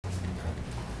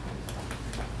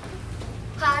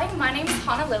Hello, my name is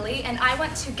Lilly, and I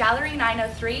went to Gallery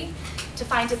 903 to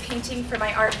find a painting for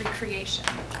my art recreation.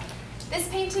 This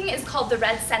painting is called The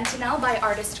Red Sentinel by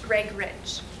artist Greg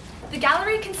Ridge. The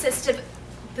gallery consisted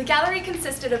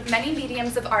of many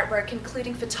mediums of artwork,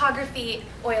 including photography,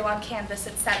 oil on canvas,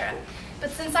 etc. But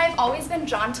since I've always been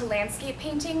drawn to landscape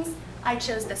paintings, I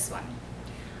chose this one.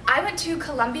 I went to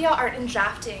Columbia Art and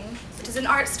Drafting, which is an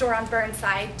art store on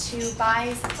Burnside, to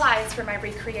buy supplies for my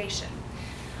recreation.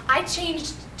 I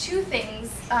changed two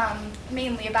things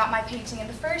mainly about my painting, and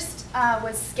the first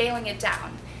was scaling it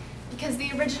down, because the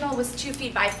original was 2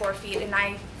 feet by 4 feet, and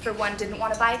I, for one, didn't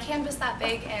want to buy a canvas that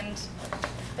big, and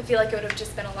I feel like it would have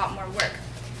just been a lot more work.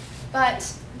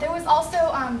 But there was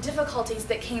also difficulties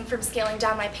that came from scaling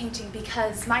down my painting,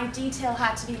 because my detail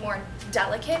had to be more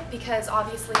delicate, because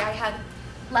obviously I had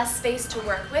less space to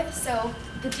work with, so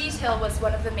the detail was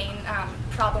one of the main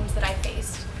problems that I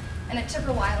faced, and it took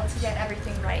a while to get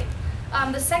everything right.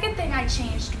 The second thing I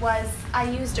changed was I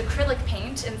used acrylic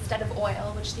paint instead of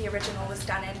oil, which the original was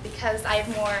done in, because I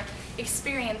have more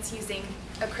experience using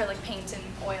acrylic paint, and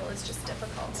oil is just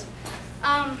difficult.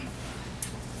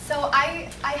 So I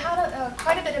had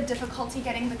quite a bit of difficulty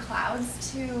getting the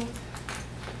clouds to,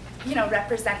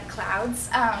 represent clouds.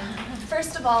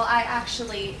 First of all, I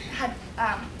actually had,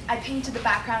 I painted the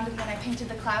background and then I painted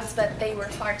the clouds, but they were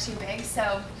far too big,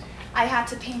 so I had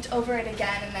to paint over it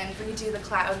again and then redo the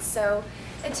clouds. So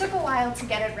it took a while to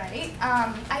get it right.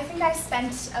 I think I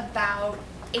spent about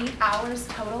 8 hours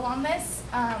total on this,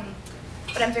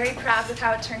 but I'm very proud with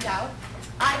how it turned out.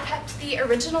 I kept the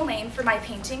original name for my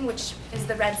painting, which is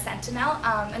the Red Sentinel,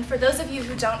 and for those of you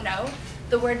who don't know,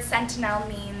 the word sentinel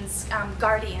means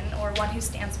guardian, or one who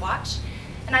stands watch.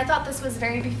 And I thought this was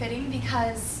very befitting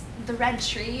because the red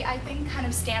tree, I think, kind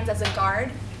of stands as a guard.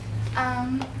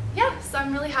 Yeah, so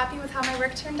I'm really happy with how my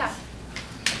work turned out.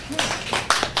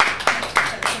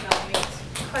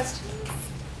 Questions?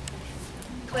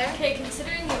 Claire? Okay,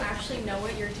 considering you actually know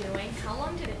what you're doing, how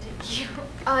long did it take you?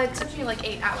 It took me like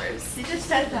 8 hours. You just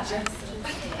said that.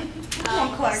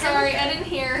 Sorry, I didn't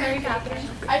hear. Very happy.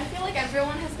 I feel like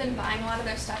everyone has been buying a lot of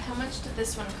their stuff. How much did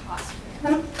this one cost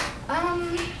you?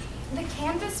 The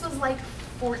canvas was like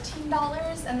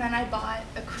 $14, and then I bought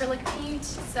acrylic paint,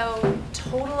 so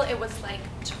total it was like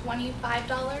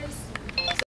 $25.